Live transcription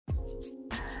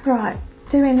Right,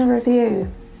 doing a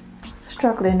review.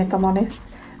 Struggling, if I'm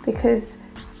honest, because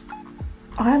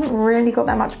I haven't really got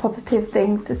that much positive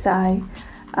things to say.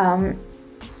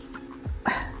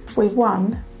 We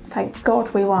won, thank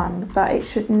God we won, but it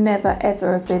should never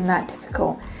ever have been that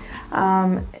difficult.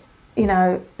 You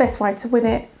know, best way to win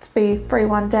it, to be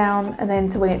 3-1 down and then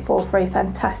to win it 4-3,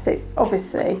 fantastic,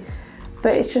 obviously.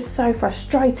 But it's just so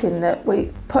frustrating that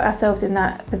we put ourselves in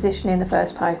that position in the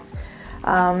first place.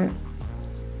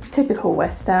 Typical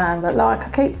West Ham, but like I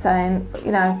keep saying,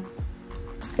 you know,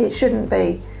 it shouldn't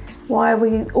be. Why are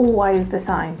we always the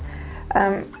same?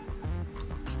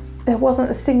 There wasn't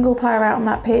a single player out on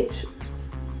that pitch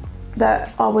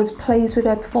that I was pleased with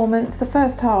their performance. The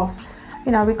first half,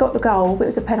 you know, we got the goal, but it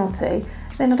was a penalty.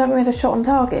 Then I don't think we had a shot on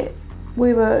target.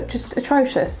 We were just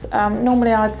atrocious.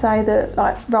 Normally I'd say that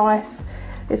like Rice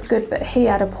is good, but he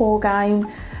had a poor game.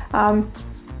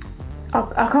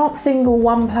 I can't single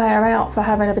one player out for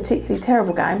having a particularly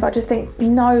terrible game, but I just think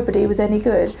nobody was any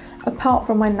good apart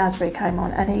from when Nasri came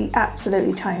on, and he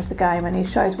absolutely changed the game, and he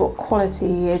shows what quality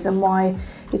he is and why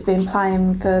he's been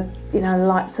playing for, you know, the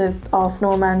likes of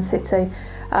Arsenal, Man City.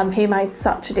 He made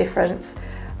such a difference,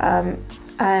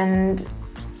 and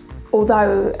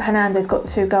although Hernandez got the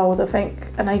 2 goals, I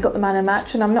think, and he got the man of the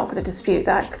match, and I'm not going to dispute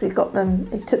that because he got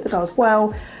them, he took the goals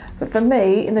well. But for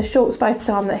me, in the short space of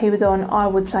time that he was on, I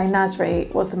would say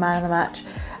Nasri was the man of the match.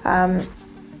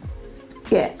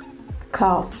 Yeah,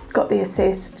 class, got the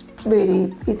assist,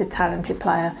 really, he's a talented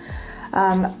player.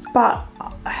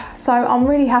 So I'm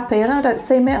really happy, and I don't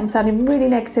seem it, I'm sounding really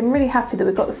negative, I'm really happy that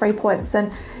we got the 3 points,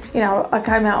 and, you know, I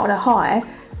came out on a high.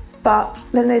 But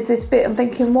then there's this bit, I'm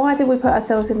thinking, why did we put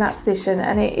ourselves in that position?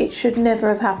 And it should never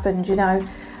have happened, you know.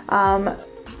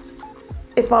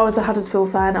 If I was a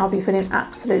Huddersfield fan, I'd be feeling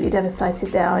absolutely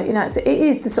devastated now. You know, it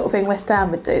is the sort of thing West Ham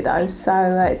would do, though.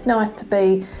 So it's nice to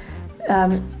be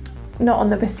not on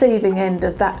the receiving end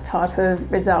of that type of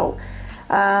result.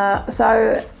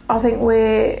 So I think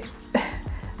we're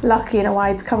lucky in a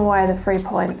way to come away with the 3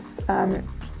 points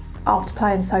after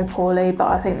playing so poorly.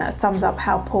 But I think that sums up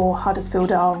how poor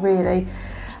Huddersfield are, really.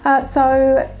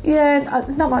 So yeah,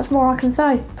 there's not much more I can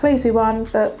say. Pleased we won,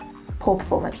 but poor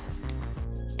performance.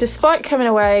 Despite coming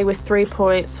away with 3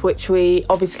 points, which we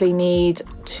obviously need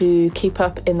to keep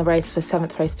up in the race for 7th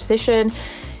place position,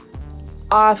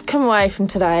 I've come away from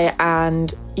today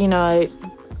and, you know,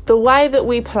 the way that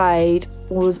we played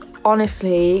was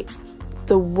honestly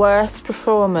the worst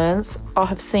performance I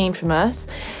have seen from us.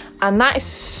 And that is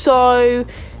so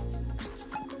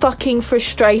fucking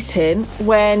frustrating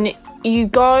when you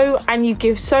go and you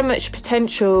give so much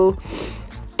potential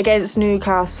against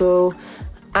Newcastle,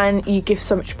 and you give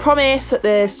so much promise that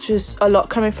there's just a lot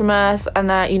coming from us, and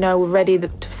that, you know, we're ready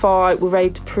to fight, we're ready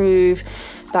to prove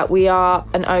that we are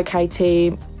an okay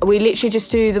team. We literally just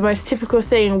do the most typical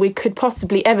thing we could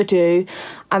possibly ever do,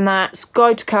 and that's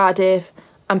go to Cardiff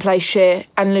and play shit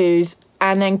and lose,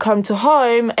 and then come to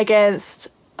home against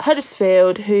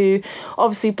Huddersfield, who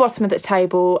obviously bottom of the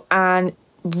table and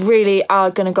really are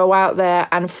going to go out there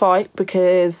and fight,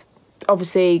 because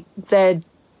obviously they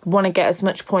want to get as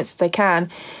much points as they can,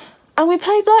 and we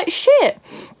played like shit.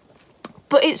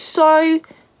 But it's so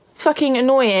fucking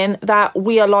annoying that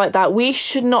we are like that. We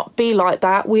should not be like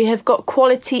that. We have got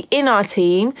quality in our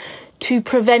team to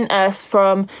prevent us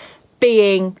from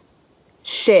being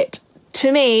shit.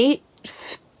 To me,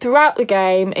 throughout the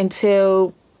game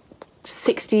until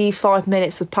 65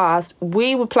 minutes have passed,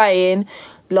 we were playing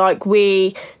like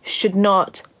we should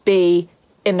not be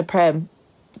in the Prem.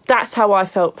 That's how I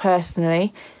felt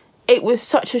personally. It was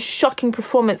such a shocking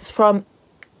performance from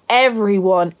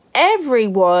everyone.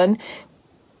 Everyone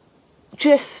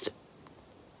just,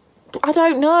 I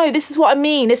don't know. This is what I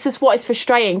mean. This is what is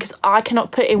frustrating, because I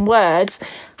cannot put in words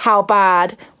how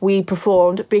bad we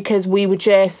performed, because we were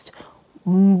just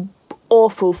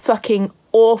awful, fucking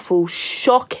awful,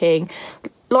 shocking.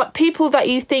 Like, people that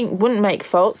you think wouldn't make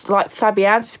faults, like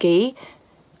Fabianski,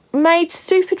 made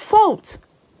stupid faults.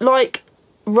 Like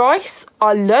Rice,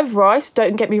 I love Rice,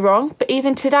 don't get me wrong, but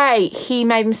even today he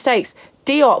made mistakes.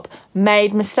 Diop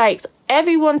made mistakes.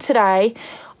 Everyone today,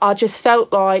 I just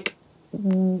felt like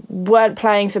weren't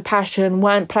playing for passion,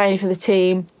 weren't playing for the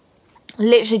team,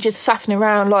 literally just faffing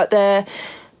around like they're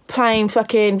playing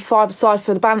fucking five-a-side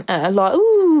for the banter. Like,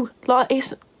 ooh, like,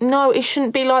 it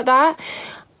shouldn't be like that.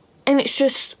 And it's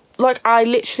just like, I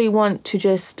literally want to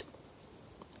just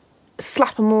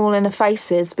slap them all in the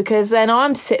faces, because then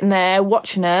I'm sitting there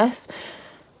watching us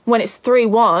when it's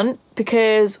 3-1,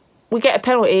 because we get a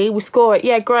penalty, we score it,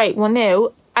 yeah, great,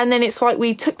 1-0, and then it's like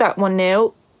we took that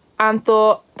 1-0 and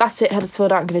thought, that's it,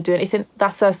 Huddersfield aren't going to do anything,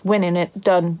 that's us winning it,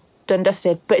 done,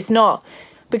 dusted. But it's not,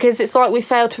 because it's like we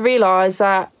fail to realise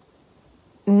that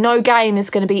no game is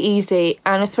going to be easy,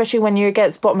 and especially when you're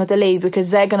against bottom of the league,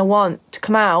 because they're going to want to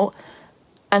come out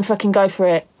and fucking go for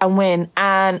it and win.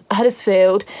 And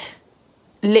Huddersfield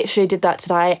literally did that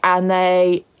today, and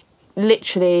they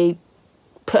literally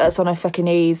put us on our fucking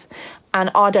knees,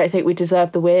 and I don't think we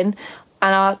deserved the win.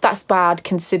 And that's bad,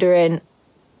 considering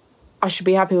I should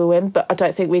be happy with a win, but I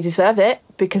don't think we deserve it,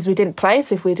 because we didn't play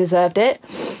as if we deserved it.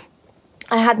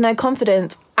 I had no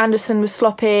confidence. Anderson was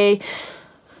sloppy.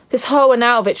 This whole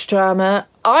Arnautovic drama,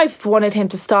 I've wanted him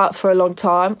to start for a long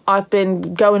time. I've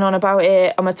been going on about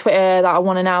it on my Twitter that I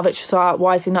want Arnautovic to start.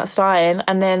 Why is he not starting?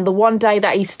 And then the one day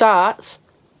that he starts,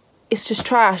 it's just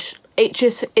trash.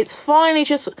 It's finally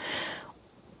just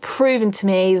proven to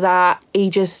me that he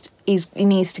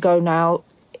needs to go now.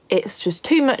 It's just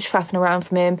too much faffing around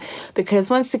from him, because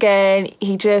once again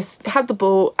he just had the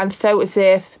ball and felt as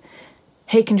if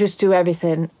he can just do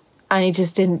everything, and he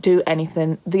just didn't do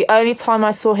anything. The only time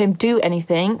I saw him do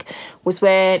anything was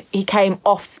when he came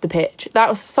off the pitch. That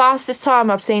was the fastest time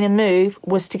I've seen him move,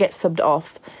 was to get subbed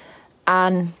off.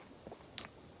 And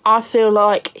I feel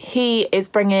like he is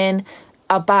bringing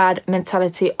a bad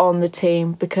mentality on the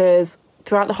team, because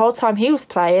throughout the whole time he was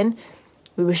playing,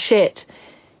 we were shit.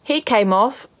 He came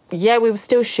off, yeah, we were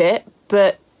still shit,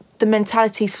 but the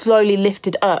mentality slowly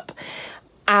lifted up.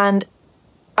 And,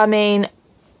 I mean,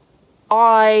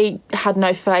 I had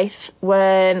no faith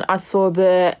when I saw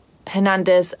the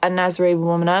Hernandez and Nasri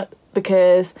warming up,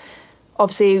 because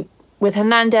obviously with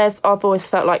Hernandez, I've always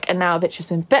felt like Arnautovic has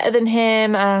been better than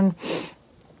him, and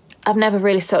I've never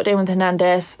really settled in with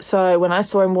Hernandez. So when I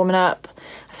saw him warming up,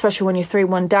 especially when you're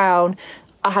 3-1 down,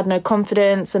 I had no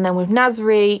confidence. And then with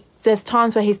Nasri, there's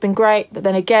times where he's been great, but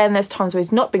then again, there's times where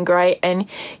he's not been great, and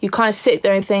you kind of sit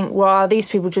there and think, well, are these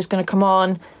people just going to come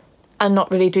on and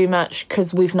not really do much,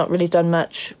 because we've not really done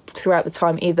much throughout the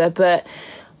time either. But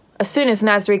as soon as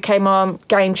Nasri came on,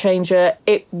 game changer,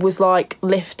 it was like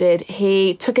lifted.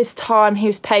 He took his time, he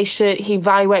was patient, he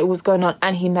evaluated what was going on,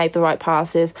 and he made the right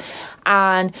passes.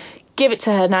 And give it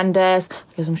to Hernandez,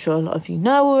 because I'm sure a lot of you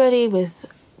know already with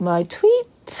my tweet.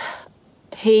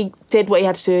 He did what he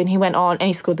had to do, and he went on and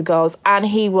he scored the goals, and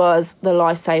he was the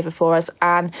lifesaver for us.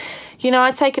 And, you know,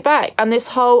 I take it back. And this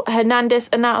whole Hernandez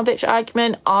and Arnautovic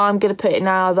argument, I'm going to put it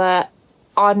now that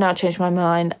I've now changed my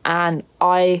mind, and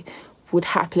I would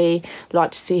happily like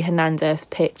to see Hernandez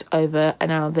picked over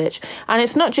Arnautovic. And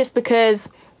it's not just because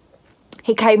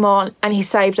he came on and he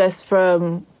saved us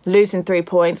from losing 3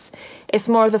 points. It's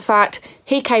more of the fact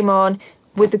he came on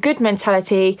with a good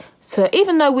mentality, so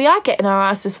even though we are getting our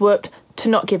asses whooped, to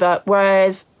not give up.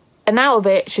 Whereas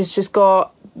Arnautovic has just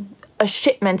got a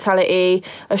shit mentality,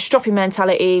 a stroppy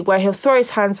mentality, where he'll throw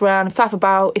his hands around and faff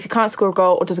about if he can't score a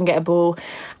goal or doesn't get a ball.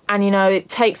 And, you know, it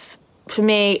takes, for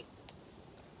me,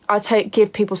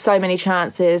 give people so many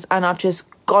chances, and I've just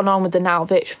gone on with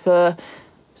Arnautovic for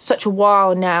such a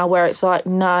while now, where it's like,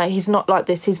 no, he's not like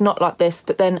this.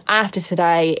 But then after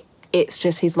today, it's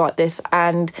just he's like this,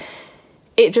 and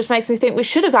it just makes me think we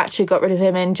should have actually got rid of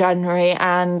him in January,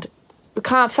 and we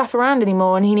can't faff around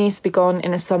anymore, and he needs to be gone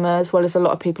in the summer, as well as a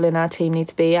lot of people in our team need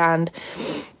to be. And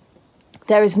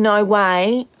there is no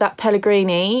way that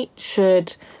Pellegrini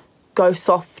should go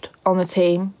soft on the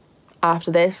team after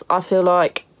this. I feel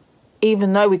like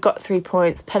even though we got 3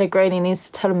 points, Pellegrini needs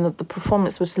to tell him that the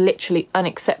performance was literally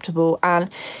unacceptable,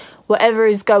 and whatever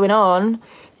is going on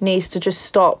needs to just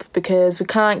stop, because we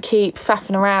can't keep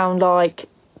faffing around like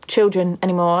children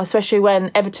anymore, especially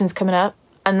when Everton's coming up,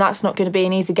 and that's not going to be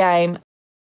an easy game.